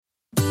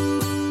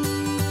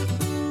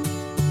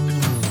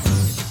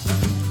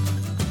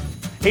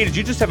Hey, did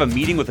you just have a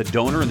meeting with a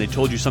donor and they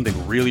told you something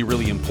really,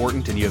 really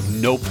important and you have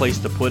no place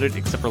to put it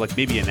except for like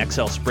maybe an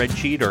Excel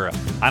spreadsheet or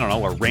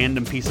a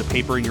random piece of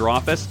paper in your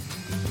office?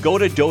 Go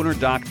to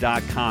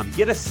donordoc.com.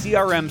 Get a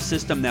CRM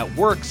system that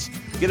works.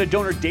 Get a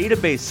donor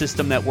database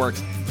system that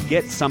works.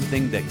 Get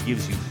something that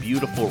gives you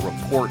beautiful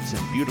reports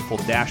and beautiful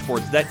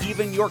dashboards that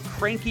even your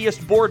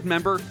crankiest board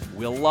member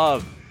will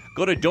love.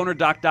 Go to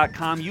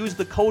donordoc.com, use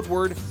the code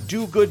word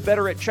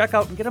DOGOODBETTER at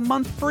checkout and get a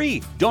month free.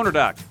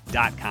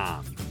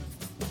 Donordoc.com.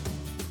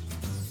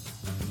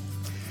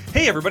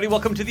 Hey everybody,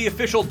 welcome to the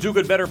official Do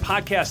Good Better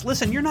podcast.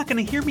 Listen, you're not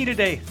going to hear me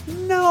today.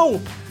 No.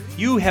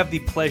 You have the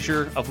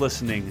pleasure of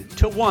listening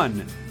to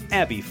one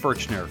Abby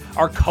Furchner,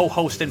 our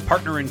co-host and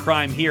partner in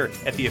crime here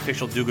at the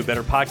official Do Good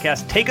Better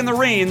podcast. Taking the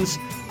reins.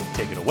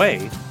 Take it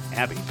away,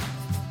 Abby.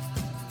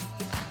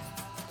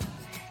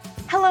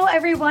 Hello,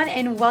 everyone,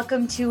 and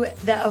welcome to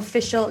the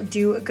official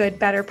Do Good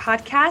Better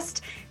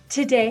podcast.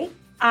 Today,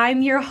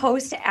 I'm your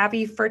host,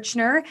 Abby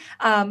Furchner.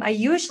 I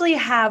usually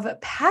have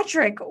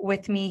Patrick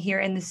with me here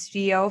in the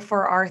studio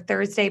for our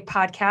Thursday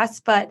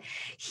podcast, but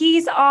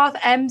he's off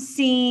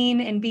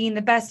emceeing and being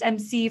the best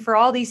MC for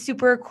all these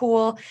super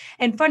cool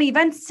and fun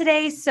events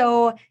today.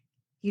 So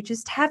you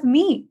just have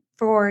me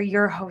for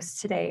your host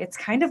today. It's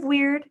kind of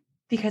weird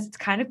because it's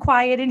kind of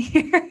quiet in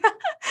here.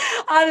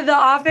 Out of the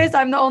office.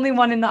 I'm the only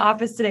one in the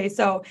office today.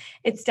 So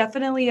it's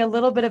definitely a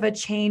little bit of a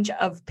change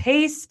of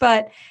pace,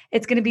 but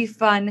it's going to be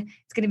fun.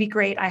 It's going to be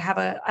great. I have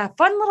a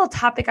fun little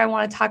topic I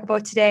want to talk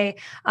about today.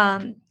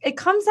 It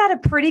comes at a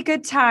pretty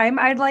good time,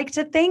 I'd like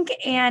to think,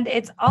 and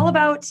it's all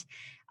about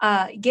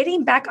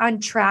getting back on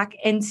track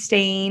and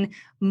staying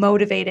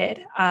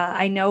motivated.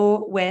 I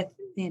know with,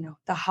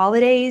 the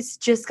holidays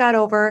just got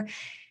over,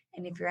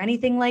 and if you're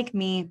anything like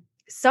me,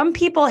 some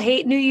people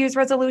hate New Year's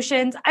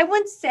resolutions. I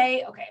wouldn't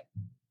say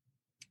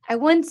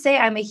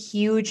I'm a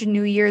huge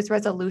New Year's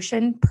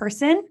resolution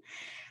person.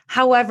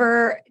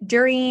 However,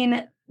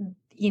 during,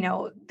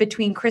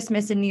 between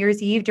Christmas and New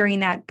Year's Eve, during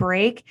that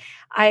break,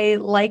 I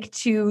like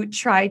to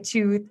try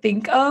to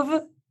think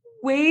of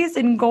ways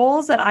and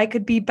goals that I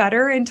could be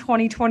better in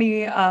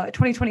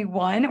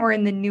 2021 or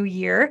in the new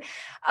year.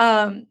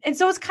 And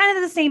so it's kind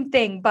of the same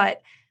thing,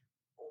 but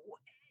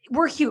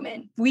we're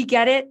human. We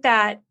get it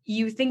that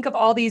you think of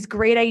all these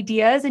great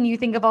ideas and you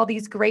think of all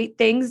these great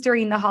things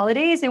during the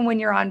holidays and when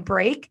you're on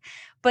break,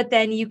 but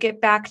then you get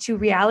back to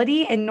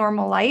reality and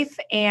normal life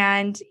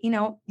and,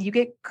 you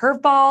get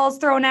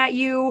curveballs thrown at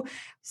you.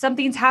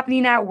 Something's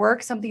happening at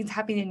work, something's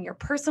happening in your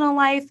personal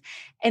life,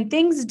 and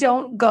things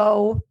don't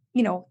go,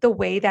 the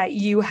way that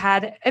you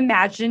had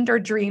imagined or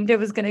dreamed it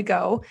was going to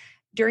go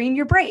during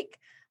your break.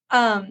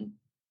 But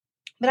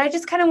I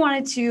just kind of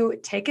wanted to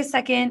take a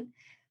second.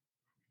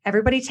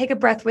 Everybody take a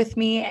breath with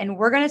me, and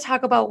we're going to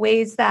talk about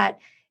ways that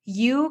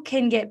you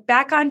can get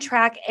back on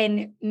track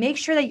and make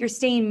sure that you're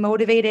staying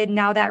motivated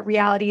now that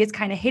reality is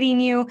kind of hitting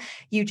you.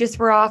 You just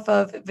were off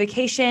of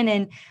vacation,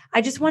 and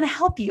I just want to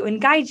help you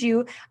and guide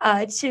you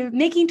to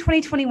making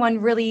 2021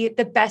 really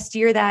the best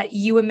year that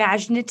you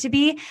imagined it to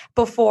be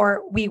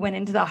before we went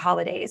into the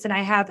holidays. And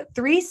I have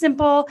 3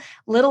 simple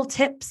little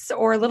tips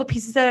or little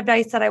pieces of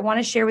advice that I want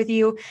to share with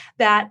you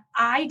that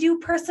I do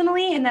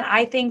personally and that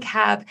I think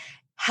have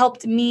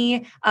helped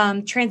me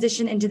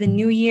transition into the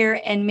new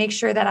year and make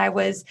sure that I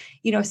was,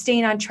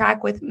 staying on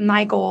track with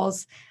my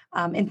goals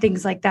and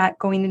things like that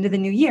going into the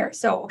new year.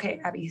 So, okay,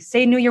 Abby,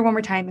 say new year one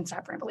more time and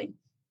stop rambling.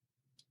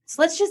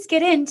 So let's just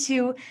get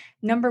into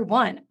number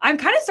 1. I'm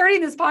kind of starting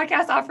this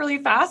podcast off really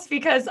fast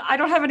because I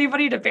don't have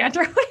anybody to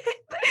banter with.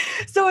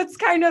 So it's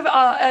kind of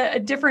a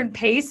different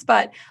pace,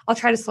 but I'll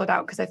try to slow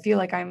down because I feel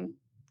like I'm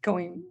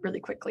going really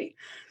quickly.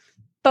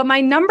 But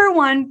my number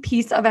 1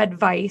 piece of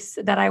advice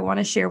that I want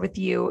to share with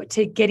you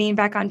to getting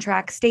back on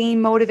track,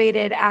 staying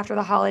motivated after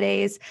the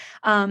holidays,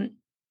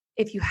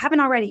 if you haven't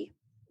already,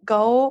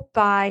 go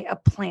buy a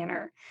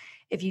planner.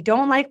 If you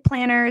don't like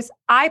planners,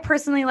 I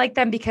personally like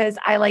them because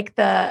I like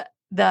the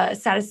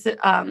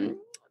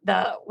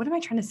what am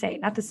I trying to say?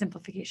 Not the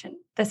simplification,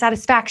 the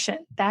satisfaction.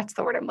 That's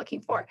the word I'm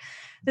looking for.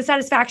 The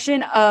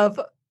satisfaction of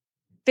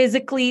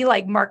physically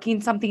like marking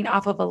something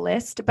off of a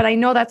list, but I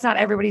know that's not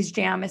everybody's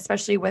jam,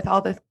 especially with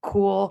all the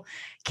cool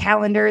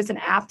calendars and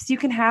apps you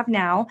can have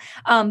now.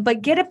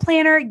 But get a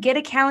planner, get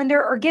a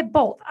calendar, or get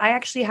both. I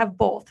actually have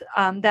both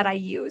that I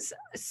use.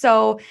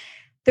 So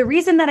the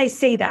reason that I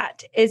say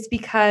that is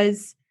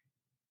because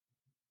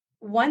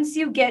once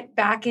you get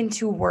back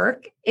into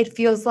work, it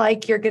feels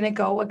like you're going to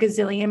go a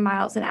gazillion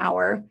miles an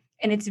hour,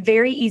 and it's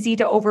very easy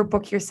to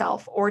overbook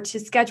yourself or to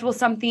schedule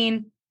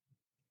something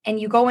and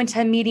you go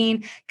into a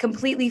meeting,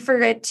 completely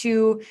forget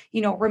to,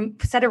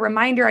 set a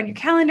reminder on your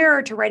calendar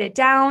or to write it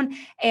down.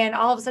 And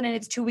all of a sudden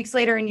it's 2 weeks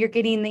later and you're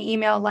getting the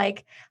email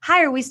like,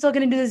 hi, are we still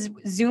going to do this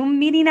Zoom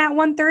meeting at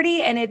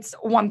 1:30? And it's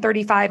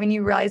 1:35 and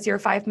you realize you're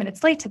 5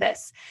 minutes late to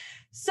this.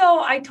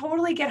 So I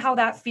totally get how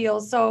that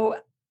feels. So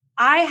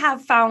I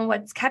have found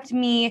what's kept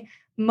me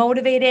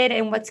motivated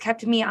and what's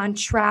kept me on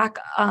track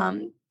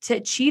to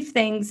achieve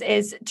things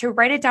is to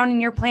write it down in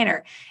your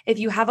planner. If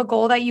you have a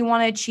goal that you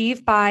want to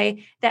achieve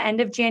by the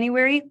end of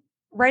January,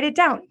 write it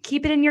down,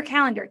 keep it in your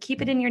calendar,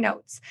 keep it in your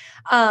notes.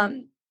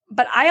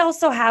 But I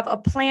also have a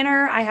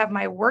planner, I have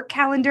my work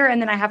calendar,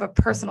 and then I have a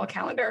personal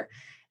calendar.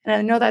 And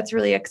I know that's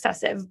really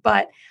excessive,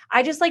 but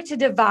I just like to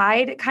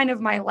divide kind of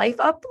my life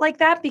up like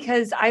that,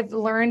 because I've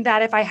learned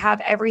that if I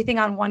have everything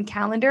on one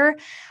calendar,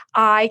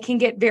 I can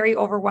get very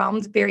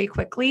overwhelmed very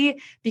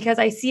quickly, because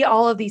I see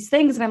all of these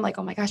things and I'm like,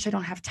 oh my gosh, I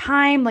don't have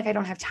time. Like, I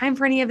don't have time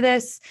for any of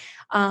this.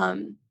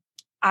 I'm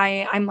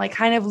like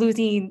kind of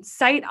losing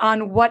sight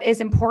on what is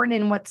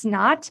important and what's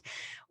not,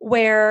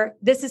 where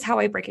this is how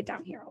I break it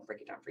down here. I'll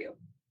break it down for you.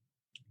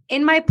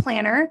 In my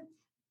planner,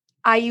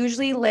 I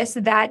usually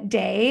list that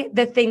day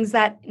the things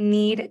that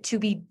need to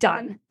be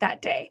done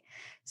that day.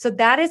 So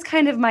that is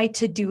kind of my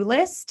to-do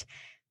list.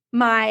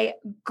 My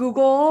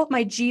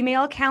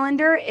Gmail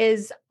calendar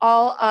is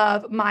all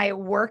of my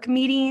work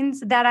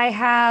meetings that I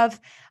have,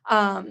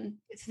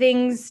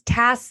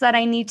 tasks that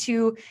I need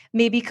to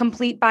maybe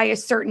complete by a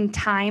certain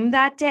time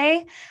that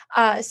day.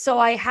 So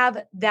I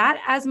have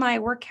that as my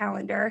work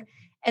calendar.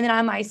 And then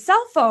on my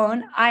cell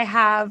phone, I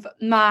have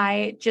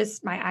my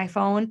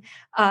iPhone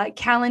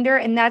calendar.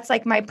 And that's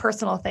like my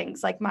personal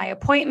things, like my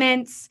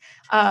appointments,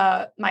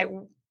 my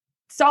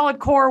solid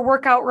core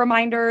workout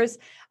reminders,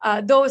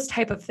 those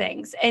type of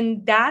things.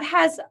 And that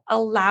has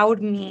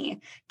allowed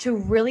me to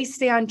really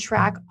stay on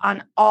track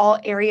on all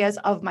areas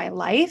of my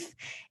life.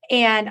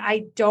 And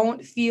I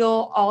don't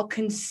feel all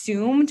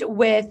consumed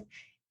with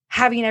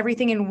having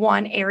everything in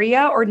one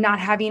area or not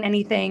having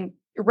anything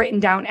written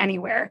down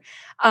anywhere.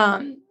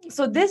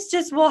 So this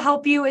just will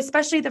help you,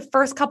 especially the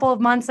first couple of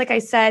months. Like I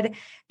said,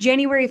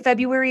 January,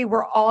 February,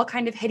 we're all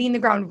kind of hitting the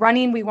ground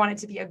running. We want it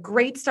to be a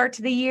great start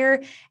to the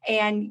year,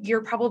 and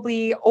you're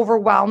probably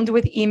overwhelmed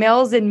with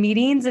emails and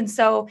meetings. And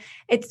so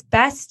it's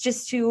best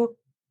just to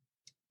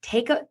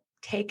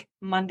take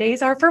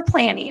Mondays are for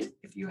planning.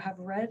 If you have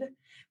read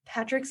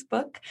Patrick's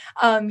book,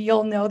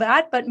 you'll know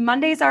that, but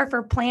Mondays are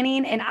for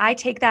planning. And I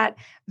take that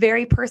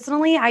very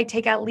personally. I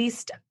take at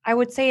least, I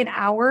would say, an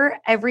hour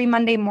every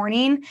Monday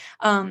morning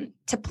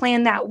to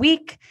plan that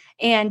week,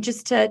 and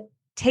just to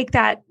take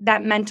that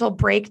mental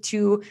break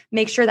to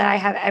make sure that I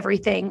have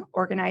everything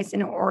organized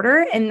in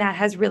order. And that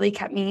has really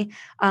kept me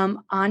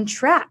on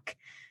track.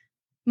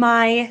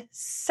 My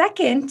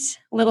second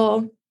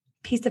little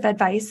piece of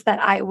advice that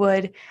I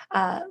would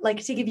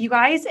like to give you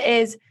guys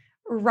is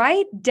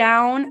write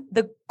down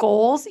the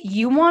goals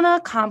you want to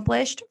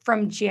accomplish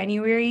from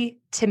January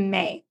to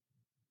May.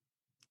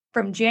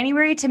 From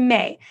January to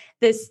May,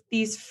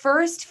 these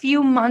first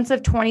few months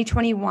of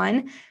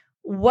 2021,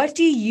 what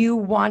do you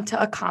want to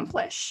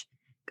accomplish?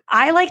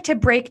 I like to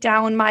break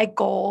down my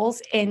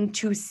goals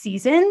into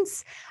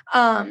seasons.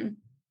 I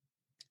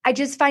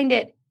just find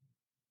it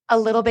a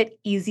little bit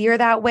easier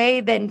that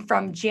way than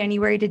from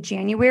January to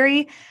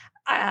January.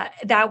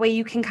 That way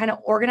you can kind of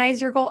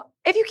organize your goal.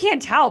 If you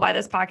can't tell by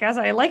this podcast,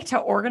 I like to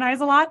organize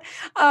a lot.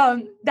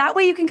 That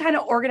way you can kind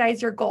of organize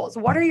your goals.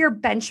 What are your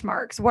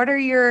benchmarks? What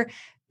are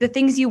the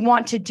things you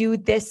want to do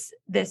this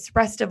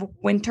rest of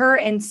winter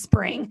and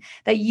spring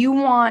that you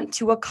want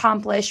to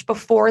accomplish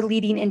before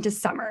leading into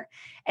summer?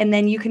 And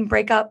then you can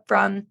break up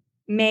from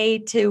May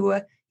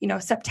to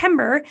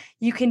September,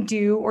 you can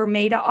do, or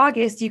May to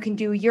August, you can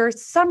do your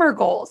summer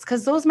goals,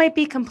 because those might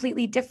be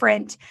completely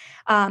different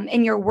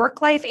in your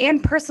work life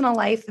and personal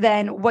life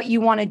than what you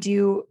want to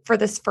do for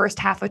this first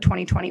half of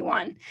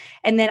 2021.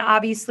 And then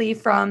obviously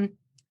from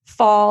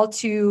fall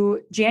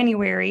to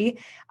January,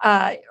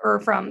 I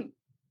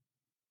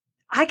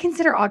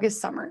consider August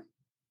summer.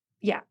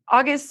 Yeah,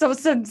 August. So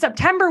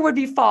September would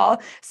be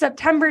fall,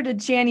 September to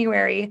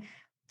January.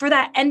 For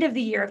that end of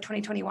the year of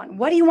 2021,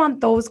 what do you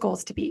want those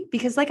goals to be?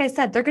 Because like I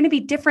said, they're going to be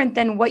different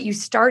than what you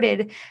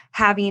started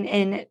having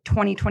in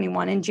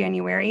 2021 in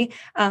January.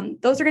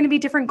 Those are going to be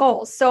different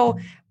goals. So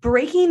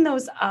breaking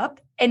those up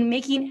and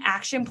making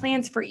action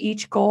plans for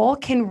each goal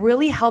can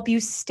really help you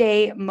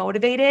stay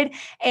motivated.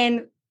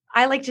 And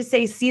I like to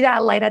say, see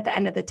that light at the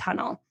end of the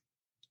tunnel.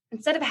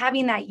 Instead of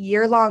having that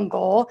year-long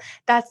goal,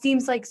 that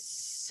seems like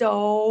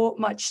so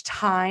much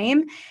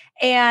time.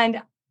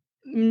 And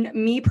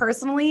me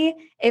personally,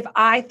 if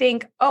I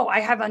think, oh,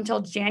 I have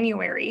until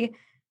January,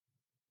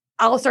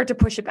 I'll start to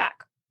push it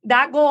back.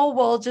 That goal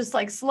will just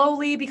like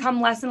slowly become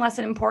less and less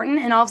important.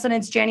 And all of a sudden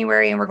it's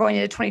January and we're going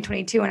into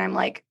 2022. And I'm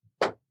like,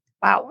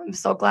 wow, I'm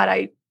so glad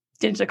I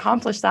didn't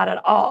accomplish that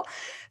at all.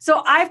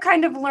 So I've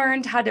kind of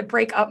learned how to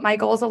break up my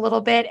goals a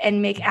little bit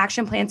and make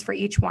action plans for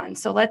each one.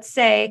 So let's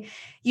say,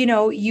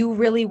 you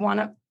really want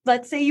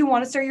to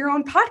start your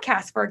own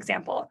podcast, for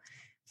example.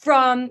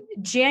 From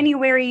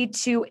January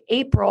to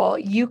April,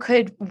 you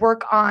could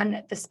work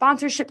on the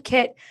sponsorship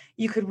kit.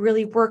 You could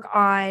really work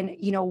on,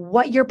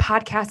 what your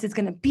podcast is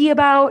going to be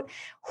about,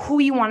 who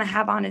you want to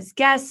have on as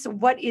guests,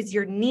 what is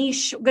your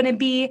niche going to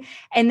be.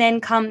 And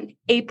then come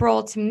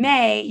April to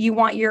May, you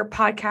want your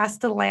podcast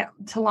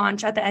to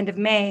launch at the end of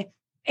May.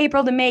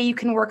 April to May, you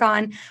can work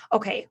on,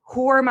 okay,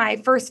 who are my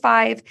first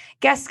 5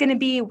 guests going to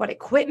be? What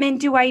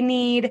equipment do I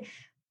need?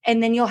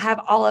 And then you'll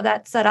have all of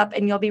that set up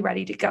and you'll be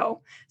ready to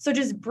go. So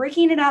just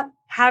breaking it up,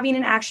 having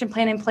an action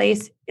plan in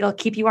place, it'll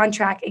keep you on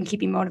track and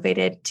keep you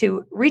motivated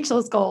to reach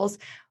those goals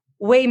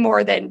way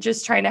more than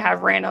just trying to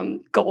have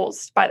random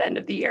goals by the end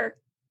of the year.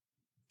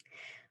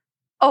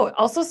 Oh,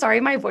 also, sorry,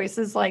 my voice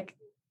is like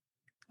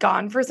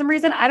gone for some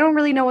reason. I don't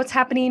really know what's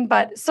happening,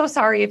 but so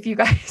sorry if you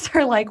guys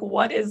are like,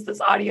 what is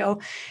this audio?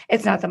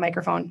 It's not the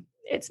microphone.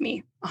 It's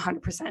me,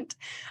 100%.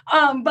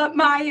 But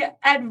my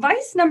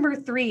advice number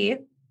 3,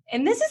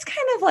 and this is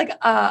kind of like,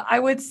 I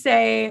would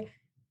say,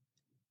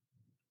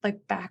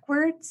 like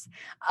backwards,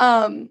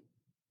 to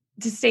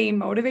stay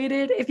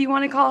motivated, if you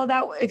want to call it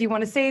that, if you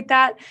want to say it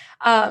that.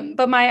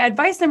 But my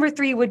advice number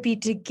 3 would be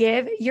to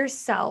give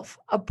yourself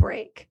a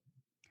break.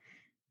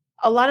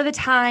 A lot of the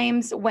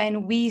times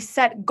when we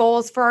set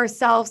goals for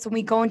ourselves, when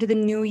we go into the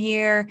new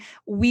year,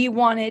 we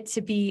want it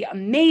to be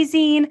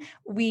amazing.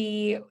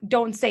 We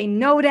don't say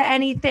no to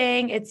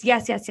anything. It's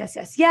yes, yes, yes,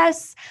 yes,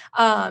 yes.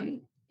 And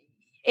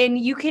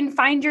you can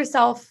find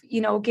yourself,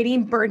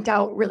 getting burnt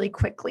out really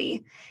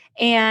quickly.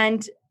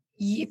 And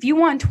if you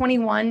want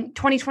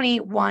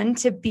 2021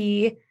 to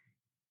be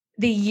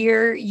the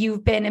year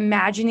you've been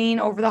imagining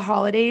over the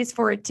holidays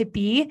for it to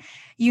be,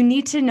 you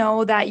need to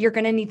know that you're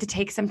going to need to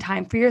take some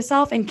time for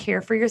yourself and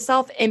care for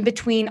yourself in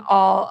between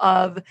all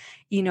of,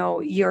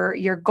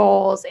 your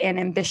goals and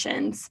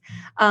ambitions.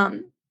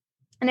 And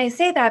I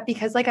say that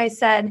because, like I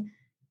said,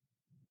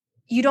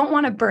 you don't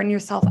want to burn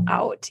yourself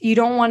out. You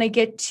don't want to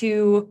get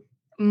to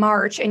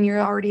March and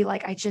you're already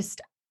like,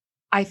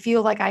 I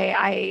feel like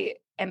I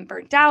am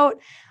burnt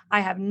out. I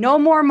have no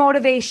more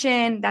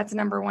motivation. That's the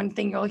number one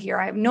thing you'll hear.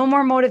 I have no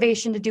more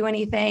motivation to do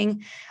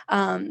anything.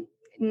 And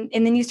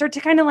then you start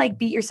to kind of like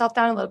beat yourself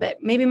down a little bit.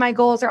 Maybe my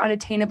goals are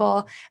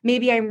unattainable.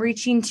 Maybe I'm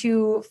reaching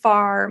too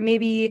far.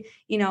 Maybe,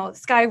 the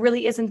sky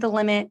really isn't the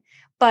limit,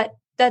 but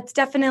that's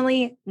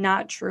definitely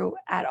not true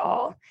at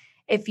all.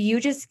 If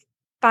you just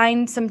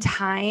find some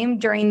time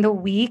during the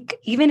week,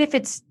 even if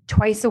it's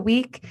twice a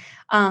week,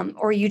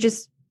 or you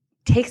just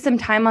take some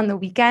time on the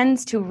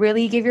weekends to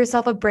really give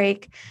yourself a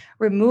break,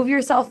 remove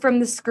yourself from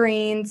the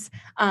screens,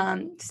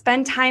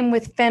 spend time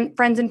with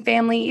friends and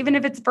family, even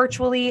if it's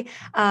virtually,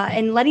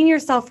 and letting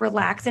yourself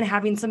relax and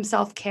having some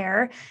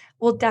self-care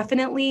will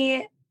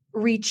definitely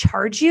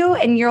recharge you,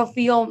 and you'll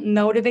feel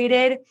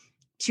motivated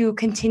to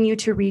continue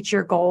to reach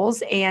your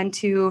goals and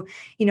to,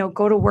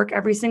 go to work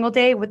every single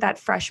day with that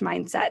fresh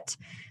mindset.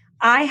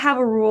 I have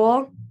a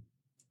rule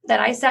that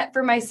I set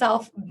for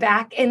myself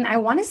back in, I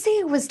want to say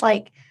it was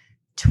like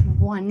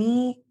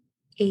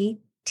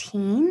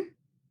 2018.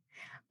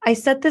 I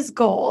set this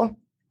goal,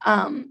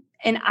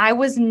 and I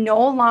was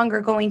no longer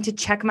going to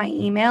check my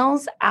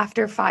emails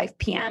after 5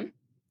 p.m.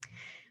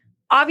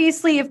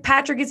 Obviously, if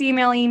Patrick is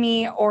emailing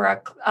me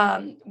or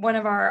one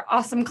of our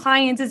awesome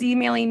clients is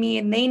emailing me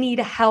and they need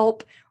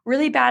help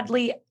really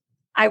badly,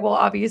 I will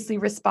obviously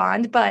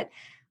respond. But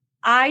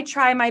I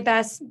try my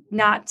best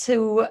not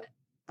to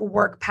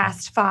work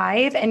past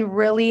 5 and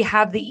really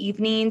have the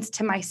evenings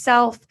to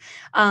myself,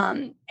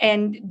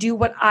 and do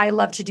what I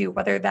love to do,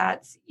 whether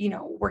that's,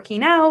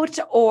 working out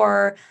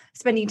or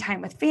spending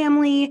time with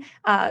family,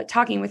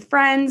 talking with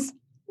friends,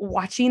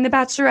 watching The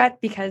Bachelorette,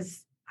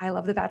 because I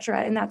love The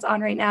Bachelorette and that's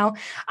on right now.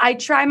 I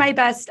try my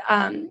best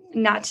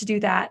not to do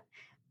that.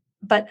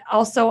 But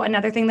also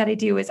another thing that I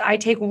do is I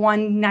take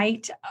one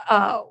night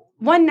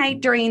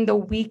during the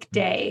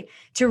weekday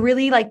to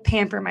really like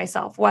pamper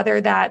myself, whether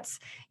that's,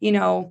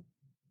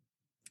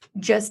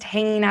 just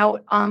hanging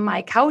out on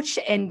my couch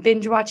and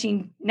binge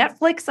watching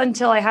Netflix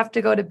until I have to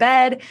go to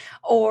bed,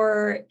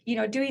 or,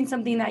 doing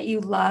something that you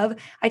love.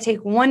 I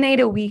take one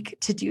night a week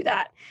to do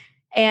that.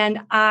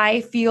 And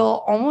I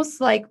feel almost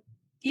like,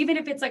 even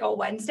if it's like a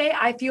Wednesday,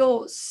 I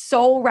feel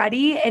so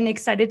ready and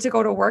excited to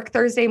go to work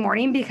Thursday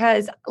morning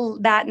because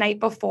that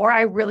night before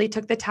I really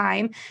took the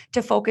time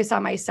to focus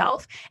on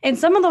myself. And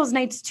some of those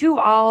nights too,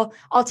 I'll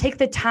take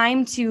the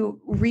time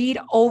to read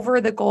over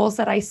the goals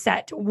that I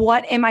set.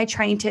 What am I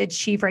trying to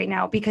achieve right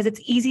now? Because it's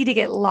easy to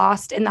get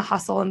lost in the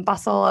hustle and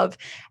bustle of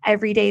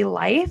everyday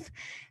life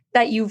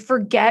that you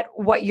forget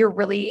what you're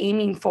really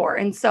aiming for.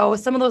 And so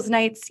some of those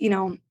nights,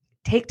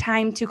 take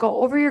time to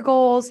go over your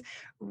goals,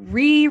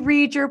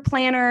 reread your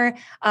planner,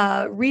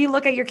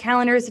 re-look at your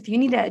calendars. If you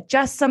need to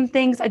adjust some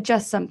things,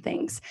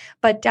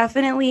 but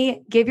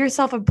definitely give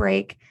yourself a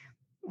break.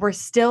 We're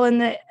still in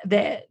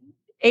the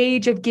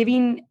age of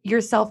giving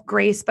yourself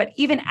grace, but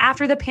even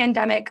after the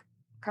pandemic,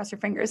 cross your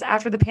fingers,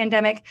 after the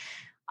pandemic,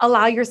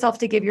 allow yourself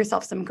to give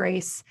yourself some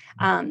grace.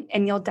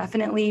 And you'll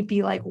definitely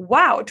be like,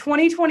 wow,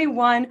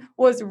 2021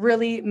 was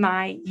really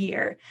my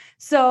year.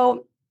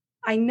 So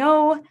I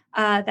know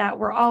that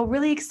we're all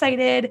really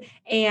excited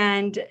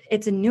and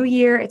it's a new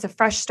year. It's a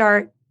fresh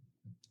start.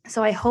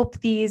 So I hope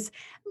these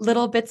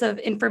little bits of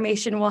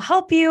information will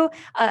help you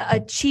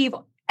achieve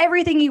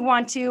everything you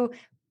want to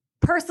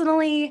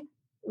personally,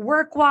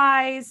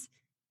 work-wise,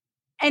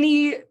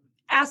 any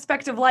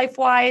aspect of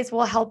life-wise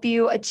will help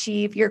you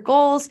achieve your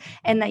goals,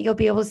 and that you'll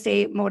be able to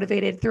stay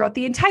motivated throughout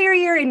the entire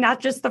year and not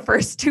just the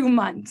first 2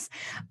 months.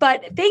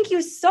 But thank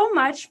you so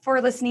much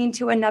for listening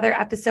to another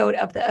episode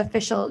of the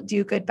official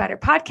Do Good Better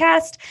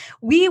podcast.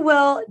 We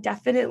will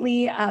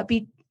definitely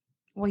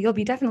you'll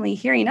be definitely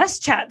hearing us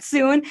chat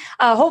soon.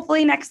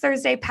 Hopefully next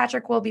Thursday,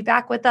 Patrick will be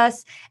back with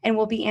us and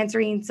we'll be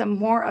answering some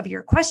more of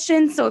your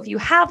questions. So if you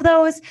have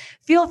those,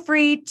 feel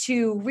free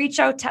to reach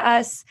out to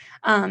us.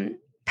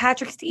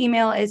 Patrick's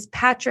email is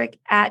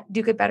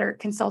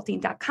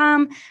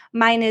patrick@dogoodbetterconsulting.com.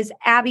 Mine is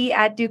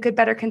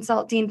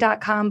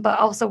abby@dogoodbetterconsulting.com. But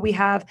also we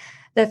have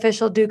the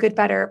official Do Good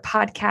Better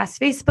podcast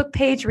Facebook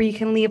page where you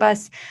can leave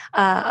us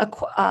a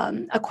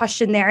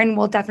question there, and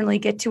we'll definitely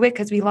get to it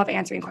because we love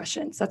answering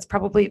questions. That's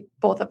probably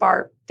both of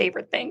our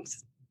favorite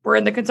things. We're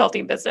in the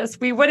consulting business.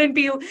 We wouldn't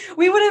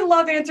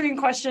love answering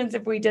questions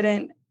if we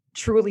didn't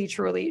truly,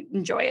 truly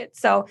enjoy it.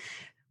 So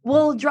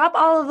we'll drop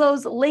all of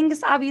those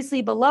links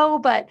obviously below,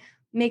 but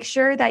make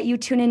sure that you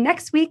tune in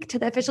next week to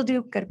the official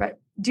Do Good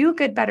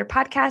Better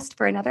podcast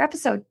for another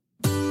episode.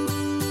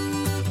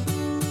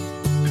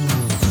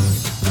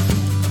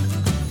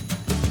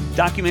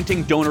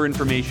 Documenting donor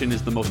information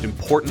is the most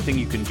important thing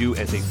you can do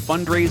as a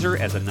fundraiser,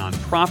 as a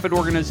nonprofit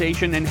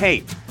organization. And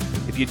hey,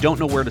 if you don't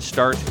know where to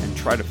start and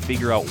try to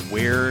figure out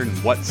where and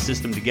what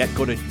system to get,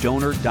 go to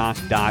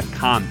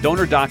DonorDoc.com.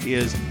 DonorDoc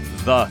is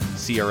the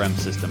CRM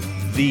system,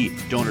 the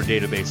donor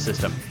database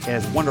system. It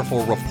has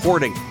wonderful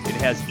reporting. It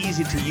has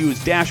easy-to-use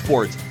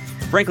dashboards.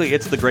 Frankly,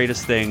 it's the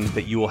greatest thing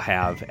that you will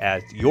have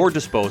at your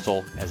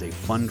disposal as a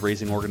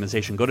fundraising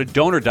organization. Go to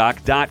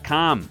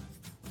DonorDoc.com.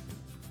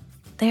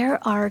 There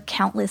are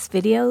countless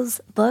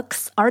videos,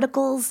 books,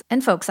 articles,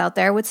 and folks out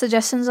there with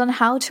suggestions on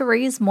how to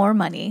raise more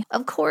money.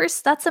 Of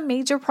course, that's a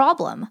major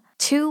problem.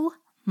 Too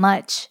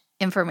much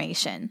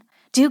information.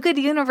 Do Good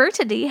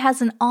University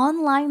has an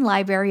online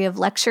library of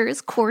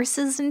lectures,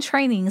 courses, and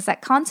trainings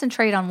that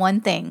concentrate on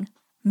one thing: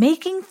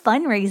 making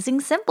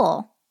fundraising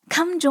simple.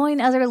 Come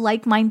join other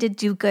like-minded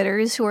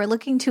do-gooders who are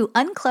looking to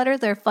unclutter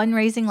their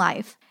fundraising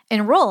life.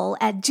 Enroll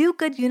at Do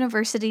Good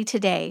University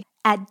today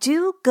at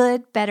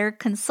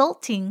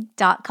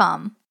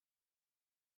dogoodbetterconsulting.com.